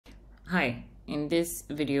Hi, in this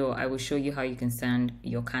video, I will show you how you can send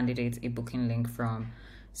your candidates a booking link from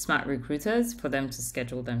SmartRecruiters for them to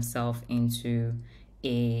schedule themselves into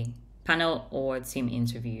a panel or team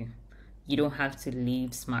interview. You don't have to leave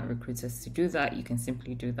SmartRecruiters to do that. You can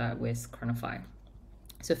simply do that with Cronofy.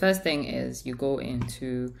 So first thing is you go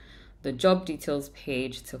into the job details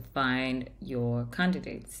page to find your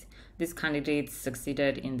candidates. These candidates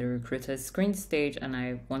succeeded in the recruiter's screen stage and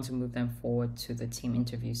I want to move them forward to the team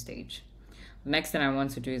interview stage. The next thing I want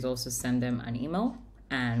to do is also send them an email,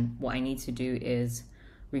 and what I need to do is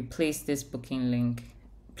replace this booking link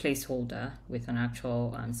placeholder with an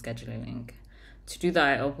actual scheduling link. To do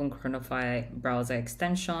that, I open Cronofy browser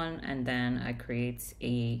extension and then I create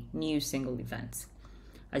a new single event.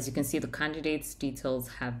 As you can see, the candidates' details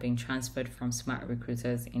have been transferred from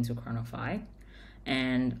SmartRecruiters into Cronofy,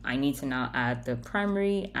 and I need to now add the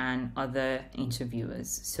primary and other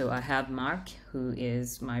interviewers. So I have Mark, who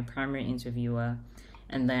is my primary interviewer,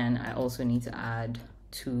 and then I also need to add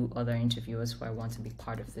 2 other interviewers who I want to be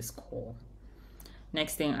part of this call.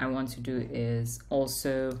 Next thing I want to do is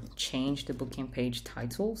also change the booking page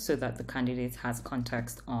title so that the candidate has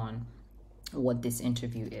context on what this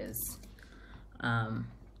interview is.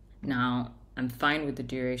 Now, I'm fine with the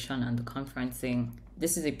duration and the conferencing.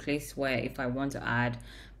 This is a place where if I want to add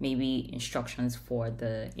maybe instructions for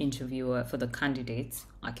the interviewer, for the candidates,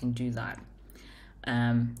 I can do that.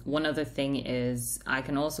 One other thing is I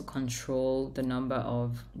can also control the number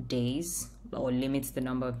of days or limit the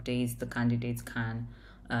number of days the candidates can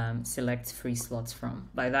select free slots from.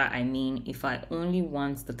 By that, I mean if I only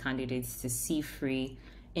want the candidates to see free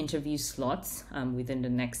interview slots within the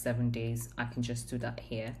next 7 days, I can just do that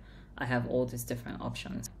here. I have all these different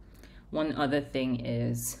options. One other thing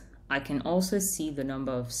is I can also see the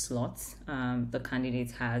number of slots the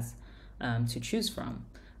candidate has to choose from.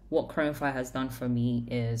 What Cronofy has done for me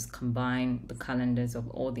is combine the calendars of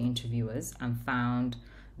all the interviewers and found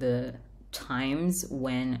the times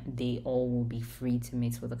when they all will be free to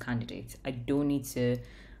meet with the candidate. I don't need to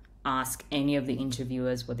ask any of the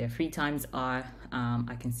interviewers what their free times are.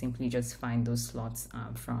 I can simply just find those slots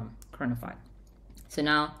from Cronofy. So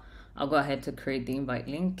now I'll go ahead to create the invite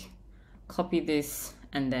link, copy this,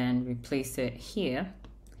 and then replace it here,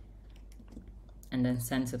 and then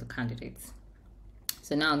send to the candidates.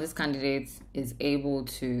 So now this candidate is able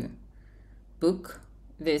to book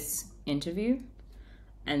this interview,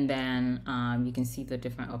 and then you can see the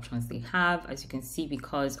different options they have. As you can see,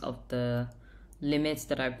 because of the limits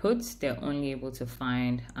that I put, they're only able to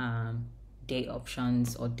find date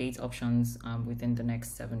options within the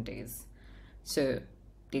next 7 days. So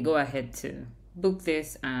they go ahead to book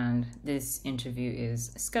this, and this interview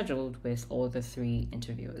is scheduled with all the 3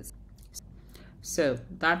 interviewers. So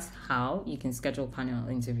that's how you can schedule panel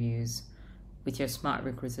interviews with your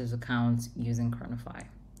SmartRecruiters account using Cronofy.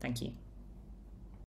 Thank you.